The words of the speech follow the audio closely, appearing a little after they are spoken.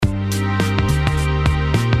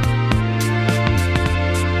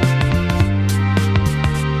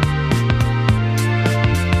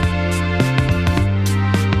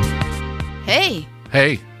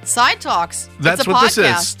Hey. Side Talks. That's what this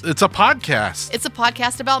is. It's a podcast. It's a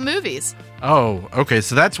podcast about movies. Oh, okay.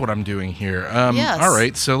 So that's what I'm doing here. Yes. All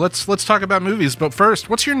right. So let's talk about movies. But first,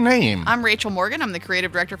 what's your name? I'm Rachel Morgan. I'm the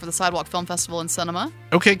creative director for the Sidewalk Film Festival in Cinema.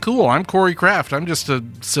 Okay, cool. I'm Corey Kraft. I'm just a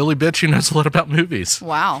silly bitch who knows a lot about movies.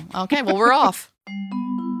 Wow. Okay. Well, we're off.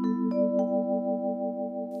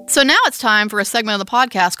 So now it's time for a segment of the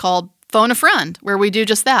podcast called Phone a Friend, where we do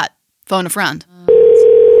just that. Phone a friend.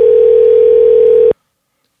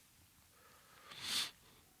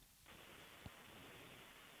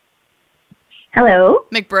 Hello?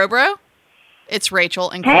 McBrobro? It's Rachel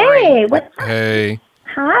and Corey. Hey, what's up? Hey.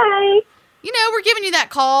 Hi. You know, we're giving you that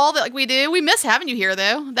call that like we do. We miss having you here,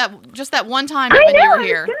 though. That one time I when know, you were I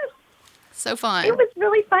here. was gonna- So fun. It was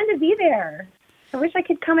really fun to be there. I wish I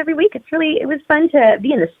could come every week. It was fun to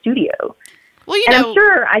be in the studio. Well, you And know, I'm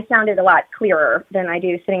sure I sounded a lot clearer than I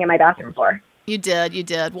do sitting in my bathroom floor. you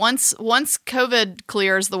did. Once COVID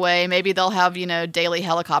clears the way, maybe they'll have, daily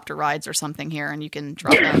helicopter rides or something here, and you can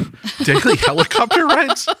drop in. Daily helicopter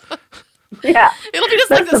rides? Yeah. It'll be just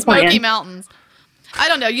like That's the the plan. Smoky Mountains. I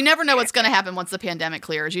don't know. You never know what's going to happen once the pandemic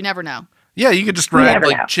clears. You never know. Yeah, you could just ride never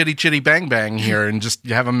like know. Chitty Chitty Bang Bang here and just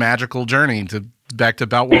have a magical journey back to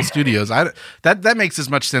Boutwell Studios. That makes as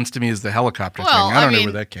much sense to me as the helicopter Well, thing. I don't know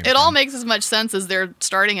where that came from. It all makes as much sense as they're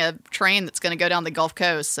starting a train that's going to go down the Gulf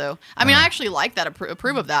Coast. So, I mean, I actually like that,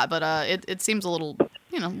 approve of that, but it seems a little,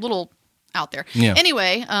 little out there. Yeah.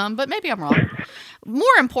 Anyway, but maybe I'm wrong.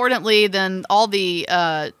 More importantly than all the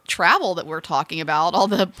travel that we're talking about, all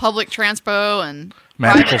the public transpo and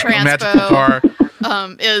private magical car.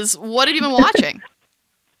 transpo, is what have you been watching?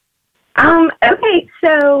 Okay,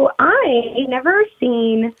 so I never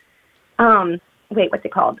seen, what's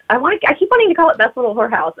it called? I keep wanting to call it Best Little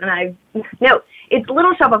Whorehouse, and no, it's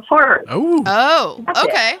Little Shop of Horrors. Oh. That's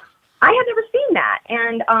Okay. I had never seen that,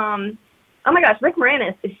 and, oh my gosh, Rick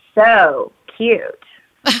Moranis is so cute.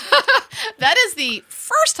 That is the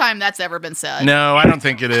first time that's ever been said. No, I don't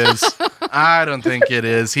think it is. I don't think it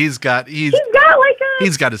is. He's got his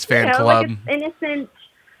fan club. Like an innocent.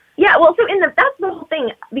 Yeah, well, so that's the whole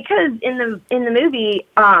thing, because in the movie,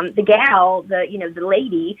 the gal, the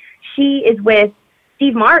lady, she is with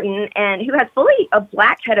Steve Martin, and who has fully a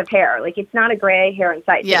black head of hair. Like, it's not a gray hair in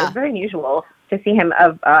sight. Yeah. So it's very unusual to see him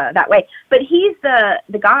of that way. But he's the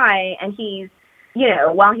guy, and he's,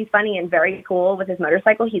 while he's funny and very cool with his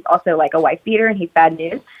motorcycle, he's also like a wife beater, and he's bad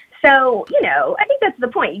news. So, I think that's the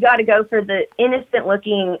point. You got to go for the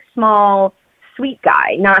innocent-looking, small, sweet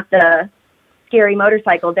guy, not the scary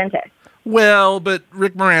motorcycle dentist. Well, but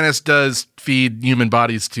Rick Moranis does feed human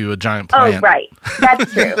bodies to a giant plant. Oh, right.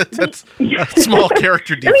 That's true. That's a small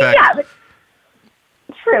character defect. I mean, yeah, but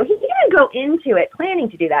true. He didn't go into it planning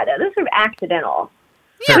to do that, though. This is sort of accidental.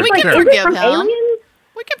 Yeah, we Fair. can Is it forgive from him. Aliens?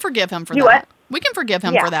 We can forgive him for Do that. what? We can forgive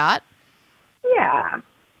him Yeah. for that. Yeah.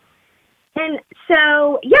 And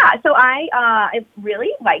so I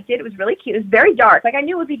really liked it. It was really cute. It was very dark. Like, I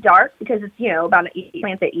knew it would be dark because it's, about a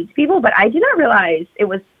plant that eats people, but I did not realize it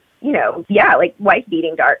was, like wife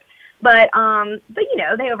beating dark. But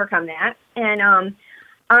they overcome that. And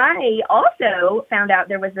I also found out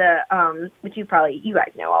there was which you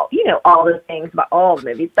guys know all the things about all the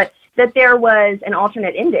movies, but that there was an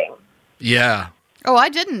alternate ending. Yeah. Oh, I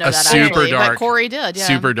didn't know that super actually, dark, but Corey did. Yeah.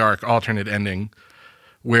 super dark alternate ending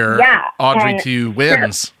where Yeah, Audrey and- 2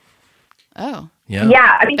 wins. Oh. Yeah.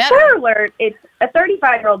 Yeah, I mean, Better. spoiler alert, it's a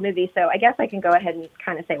 35-year-old movie, so I guess I can go ahead and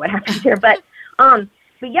kind of say what happens here. But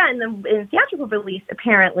yeah, in the theatrical release,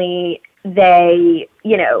 apparently they,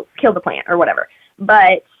 kill the plant or whatever.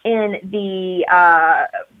 But in the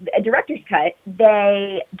director's cut,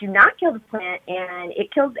 they do not kill the plant, and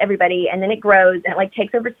it kills everybody, and then it grows, and it,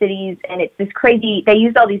 takes over cities, and it's this crazy, they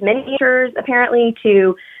used all these miniatures, apparently,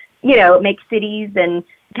 to, make cities and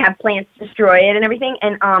have plants destroy it and everything.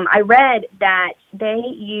 And I read that they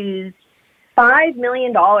used $5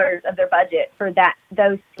 million of their budget for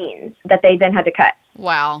those scenes that they then had to cut.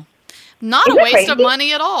 Wow. Not Isn't a that waste of crazy?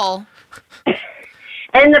 money at all.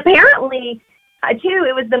 And apparently, too,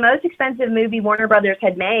 it was the most expensive movie Warner Brothers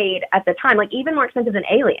had made at the time, like even more expensive than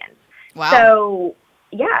Aliens. Wow. So,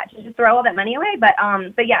 yeah, to just throw all that money away. But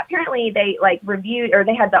yeah, apparently they reviewed, or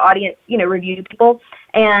they had the audience, review people,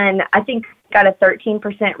 and I think got a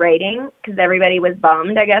 13% rating because everybody was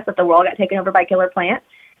bummed, I guess, that the world got taken over by killer plants.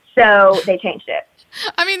 So they changed it.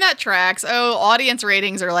 I mean, that tracks. Oh, audience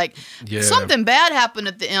ratings are like, Yeah. something bad happened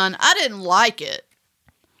at the end. I didn't like it.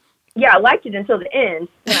 Yeah, I liked it until the end,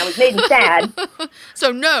 and I was made me sad.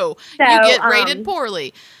 So, no, So, you get rated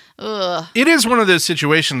poorly. Ugh. It is one of those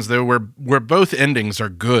situations, though, where both endings are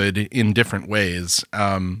good in different ways.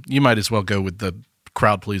 You might as well go with the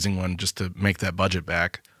crowd pleasing one just to make that budget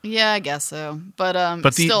back. Yeah, I guess so. But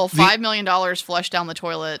still, $5 million flushed down the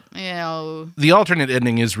toilet. You know, the alternate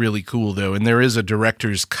ending is really cool though, and there is a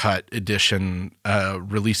director's cut edition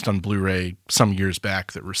released on Blu-ray some years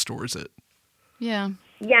back that restores it. Yeah.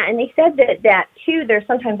 Yeah, and they said that too. There's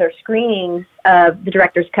sometimes screenings of the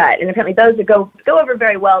director's cut, and apparently those would go over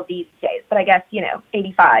very well these days. But I guess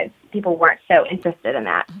 85 people weren't so interested in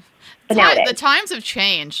that. But nowadays, the times have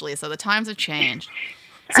changed, Lisa. The times have changed.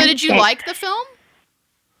 So, did you like the film?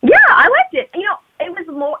 Yeah, I liked it. It was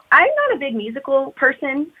more. I'm not a big musical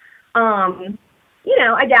person.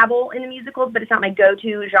 I dabble in the musicals, but it's not my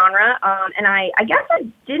go-to genre. And I guess I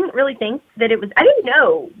didn't really think that it was. I didn't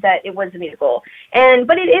know that it was a musical.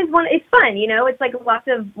 But it is one. It's fun. It's like lots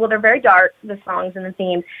of. Well, they're very dark, the songs and the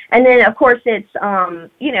themes, and then of course it's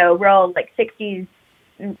real like 60s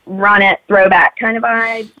Ronette throwback kind of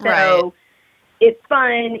vibe. So. Right. It's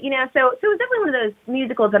fun, so it was definitely one of those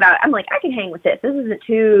musicals that I'm like, I can hang with this. This isn't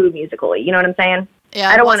too musical-y, you know what I'm saying? Yeah,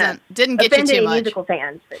 I don't want to didn't get offend you too any music musical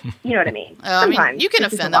fans, but you know what I mean. You can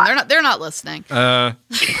offend them. They're not listening. They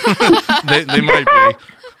might be.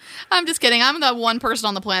 I'm just kidding. I'm the one person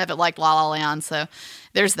on the planet that liked La La Land, so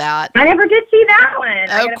there's that. I never did see that one.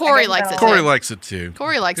 Oh, Corey likes it too. Corey likes it too.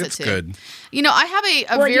 Corey likes it too. It's good. I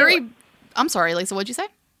have a very... I'm sorry, Lisa, what'd you say?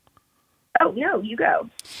 Oh, no, you go.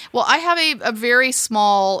 Well, I have a very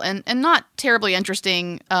small and not terribly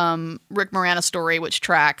interesting Rick Moranis story, which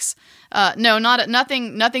tracks.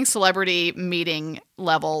 Nothing celebrity meeting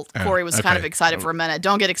level. Corey was kind of excited for a minute.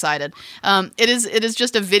 Don't get excited. It is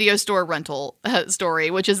just a video store rental story,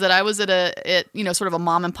 which is that I was at sort of a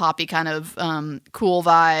mom and poppy kind of cool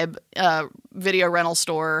vibe video rental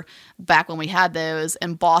store back when we had those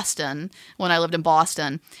in Boston, when I lived in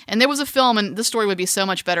Boston. And there was a film, and this story would be so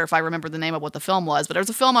much better if I remember the name of what the film was, but there was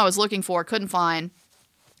a film I was looking for, couldn't find.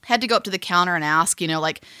 Had to go up to the counter and ask,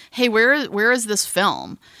 hey, where is this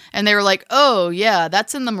film? And they were like, oh, yeah,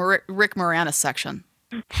 that's in the Rick Moranis section.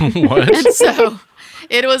 What? And so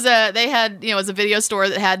it was it was a video store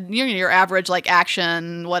that had your average like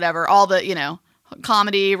action, whatever, all the,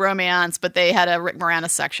 comedy, romance, but they had a Rick Moranis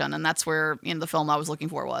section, and that's where the film I was looking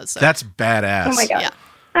for was. So. That's badass. Oh my God. Yeah.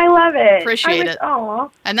 I love it. Appreciate it. Aw.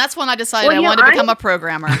 And that's when I decided I wanted to become a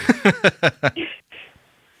programmer.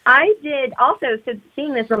 I did also, so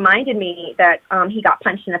seeing this reminded me that he got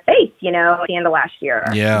punched in the face, at the end of last year.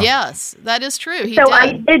 Yeah. Yes, that is true. He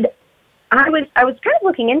did. I was kind of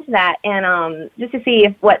looking into that and just to see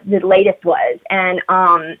what the latest was. And,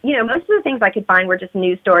 most of the things I could find were just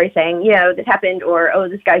news stories saying, this happened or, oh,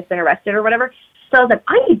 this guy's been arrested or whatever. So I was like,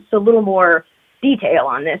 I need a little more detail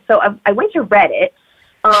on this. So I went to Reddit,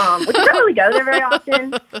 which I don't really go there very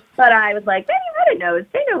often, but I was like, maybe Reddit knows.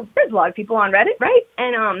 They know there's a lot of people on Reddit, right?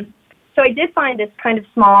 And so I did find this kind of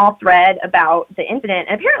small thread about the incident.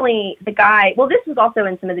 And apparently the guy, well, this was also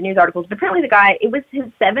in some of the news articles, but apparently the guy, it was his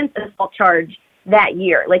 7th assault charge that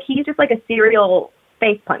year. Like, he's just like a serial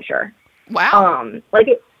face puncher. Wow.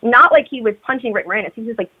 It's not like he was punching Rick Moranis. He was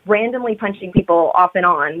just like randomly punching people off and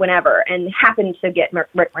on whenever and happened to get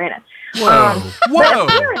Rick Moranis. Whoa. But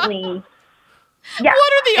apparently... Yeah.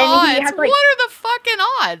 What are the odds? What are the fucking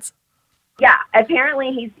odds? Yeah,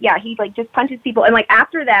 apparently he like just punches people. And like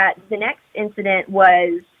after that, the next incident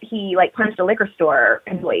was he like punched a liquor store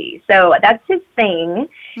employee. So that's his thing.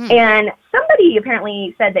 And somebody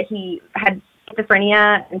apparently said that he had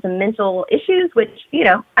schizophrenia and some mental issues, which,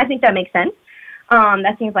 I think that makes sense.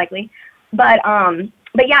 That seems likely. But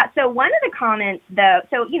yeah, so one of the comments though,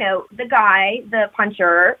 so, the guy, the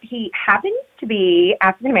puncher, he happens to be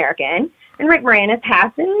African American. And Rick Moranis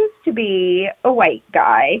happens to be a white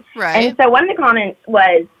guy. Right. And so one of the comments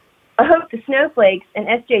was, I hope the snowflakes and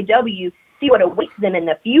SJW see what awaits them in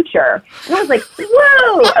the future. And I was like,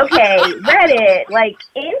 whoa, okay, Reddit. Like,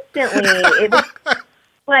 instantly, it was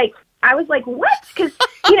like, I was like, what? Because,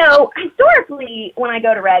 historically, when I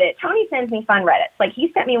go to Reddit, Tony sends me fun Reddits. Like,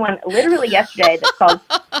 he sent me one literally yesterday that's called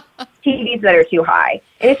TVs that are too high.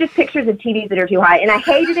 And it's just pictures of TVs that are too high. And I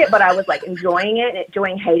hated it, but I was, like, enjoying it and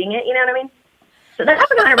enjoying hating it. You know what I mean? So that's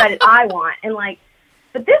the kind of Reddit I want. And, like,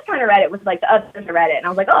 but this kind of Reddit was, like, the other Reddit. And I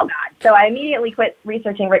was like, oh, God. So I immediately quit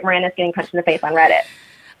researching Rick Moranis getting punched in the face on Reddit.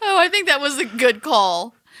 Oh, I think that was a good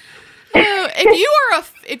call.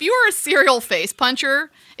 If you are a serial face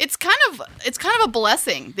puncher, it's kind of a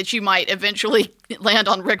blessing that you might eventually land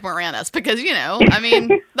on Rick Moranis because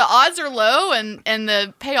the odds are low and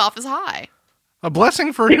the payoff is high. A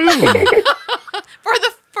blessing for whom?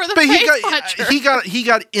 for for the But face puncher. he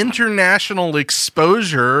got international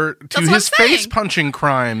exposure to That's what his I'm saying. face punching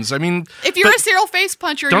crimes. I mean, If you're a serial face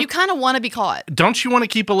puncher, you kind of want to be caught. don't you want to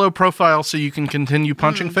keep a low profile so you can continue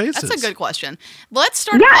punching faces? That's a good question. Let's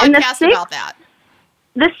start a and the podcast about that.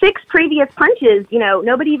 The 6 previous punches,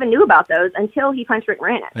 nobody even knew about those until he punched Rick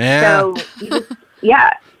Moranis. Yeah. So,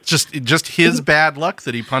 yeah. Just his bad luck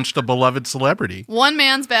that he punched a beloved celebrity. One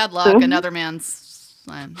man's bad luck, another man's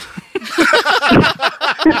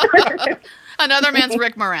another man's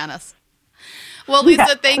Rick Moranis. Well,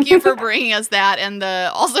 Lisa, thank you for bringing us that, and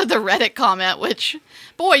also the Reddit comment. Which,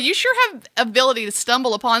 boy, you sure have ability to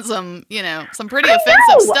stumble upon some pretty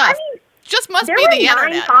offensive stuff. I mean, just must there be were the 9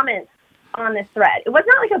 internet. comments on this thread. It was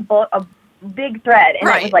not like a big thread, and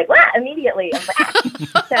Right. it was like, immediately. I was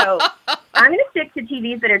like, so I'm going to stick to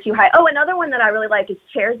TVs that are too high. Oh, another one that I really like is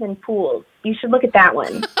chairs and pools. You should look at that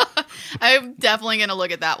one. I'm definitely going to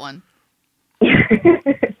look at that one. All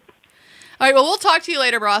right, well, we'll talk to you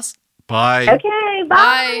later, Ross. Bye. Okay,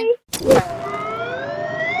 bye.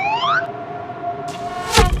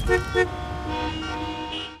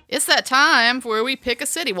 It's that time where we pick a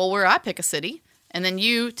city. Well, where I pick a city, and then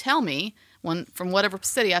you tell me from whatever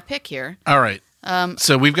city I pick here. All right.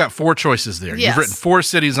 So we've got 4 choices there. Yes. You've written 4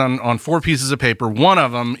 cities on 4 pieces of paper. One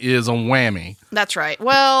of them is a whammy. That's right.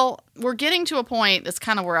 Well, we're getting to a point, that's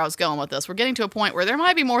kind of where I was going with this. We're getting to a point where there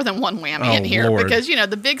might be more than one whammy in here. Lord. Because,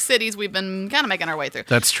 the big cities we've been kind of making our way through.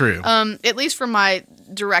 That's true. At least from my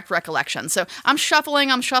direct recollection. So I'm shuffling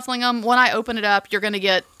them. When I open it up, you're going to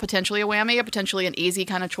get potentially a whammy, potentially an easy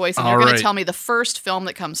kind of choice. And All you're going right. to tell me the first film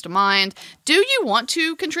that comes to mind. Do you want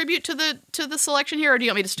to contribute to the selection here, or do you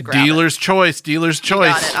want me just to grab it? Dealer's choice. You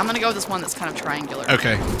got it. I'm going to go with this one that's kind of triangular.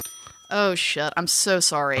 Okay. Oh, shit. I'm so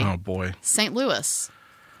sorry. Oh, boy. St. Louis.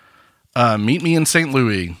 Meet me in St.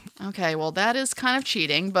 Louis. Okay, well, that is kind of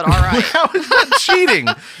cheating, but all right. How is that cheating?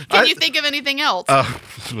 Can you think of anything else? I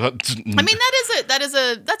mean,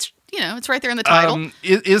 that's it's right there in the title.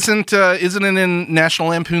 Isn't it in National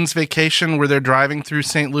Lampoon's Vacation where they're driving through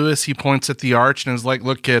St. Louis? He points at the arch and is like,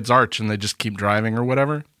 "Look, kids, arch," and they just keep driving or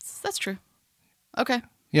whatever. That's true. Okay.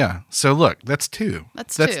 Yeah. So look, that's 2.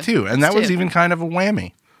 That's 2, and That's that was 2. even kind of a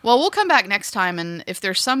whammy. Well, we'll come back next time, and if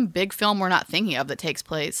there's some big film we're not thinking of that takes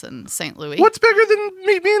place in St. Louis. What's bigger than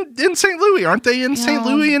Meet Me in St. Louis? Aren't they in St.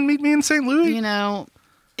 Well, Louis and Meet Me in St. Louis?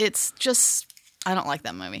 It's just, I don't like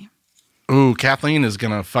that movie. Ooh, Kathleen is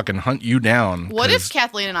going to fucking hunt you down. What if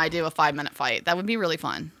Kathleen and I do a 5-minute fight? That would be really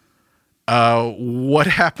fun. What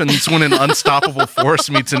happens when an unstoppable force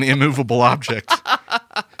meets an immovable object?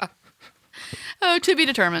 Oh, to be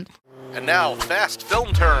determined. And now, fast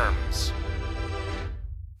film terms.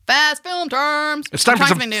 Fast film terms. It's time for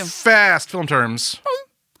some something new. fast film terms.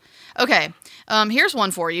 Okay. Here's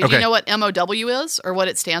one for you. Do Okay. you know what MOW is, or what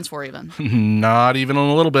it stands for even? Not even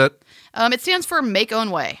a little bit. It stands for Make Own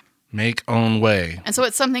Way. Make own way. And so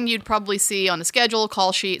it's something you'd probably see on the schedule,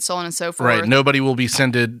 call sheet, so on and so forth. Right. Nobody will be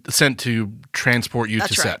sent to transport you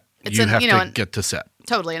That's to right. set. It's You an- have you know, to an- get to set.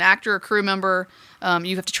 Totally. An actor, a crew member,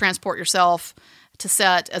 you have to transport yourself to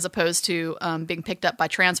set as opposed to being picked up by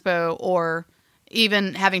Transpo or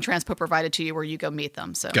even having Transpo provided to you where you go meet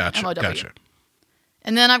them. So Gotcha. MOW. Gotcha.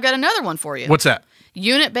 And then I've got another one for you. What's that?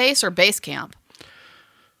 Unit base or base camp?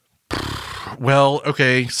 Well,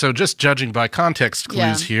 okay. So just judging by context clues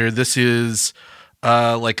Yeah. here, this is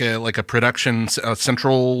like a production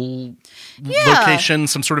central location,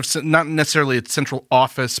 some sort of not necessarily a central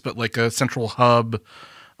office, but like a central hub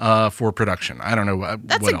for production. I don't know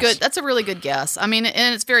That's a really good guess. I mean,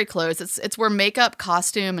 and it's very close. It's where makeup,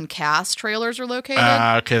 costume, and cast trailers are located.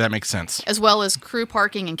 Okay, that makes sense. As well as crew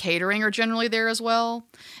parking and catering are generally there as well.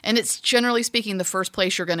 And it's generally speaking the first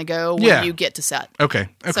place you're going to go when you get to set. Okay.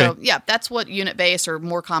 So, yeah, that's what unit base, or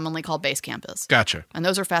more commonly called base camp, is. Gotcha. And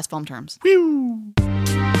those are fast film terms. Whew.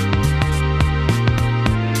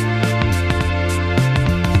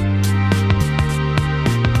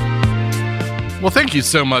 Well, thank you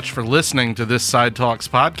so much for listening to this Side Talks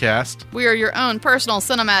podcast. We are your own personal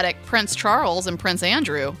cinematic Prince Charles and Prince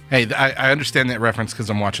Andrew. Hey, I understand that reference because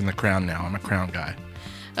I'm watching The Crown now. I'm a Crown guy.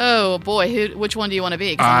 Oh, boy. Which one do you want to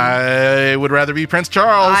be? I would rather be Prince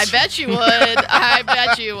Charles. I bet you would. I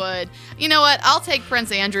bet you would. You know what? I'll take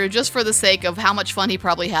Prince Andrew just for the sake of how much fun he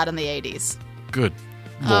probably had in the 80s. Good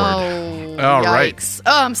Lord. Oh, All right. yikes.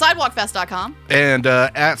 Sidewalkfest.com. And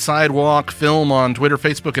at Sidewalk Film on Twitter,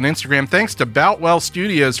 Facebook, and Instagram. Thanks to Boutwell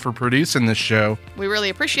Studios for producing this show. We really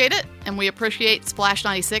appreciate it. And we appreciate Splash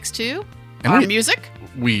 96, too. And Our music.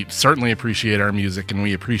 We certainly appreciate our music, and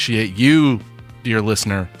we appreciate you, dear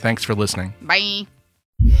listener. Thanks for listening. Bye.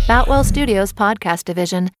 Boutwell Studios Podcast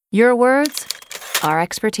Division. Your words, our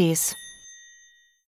expertise.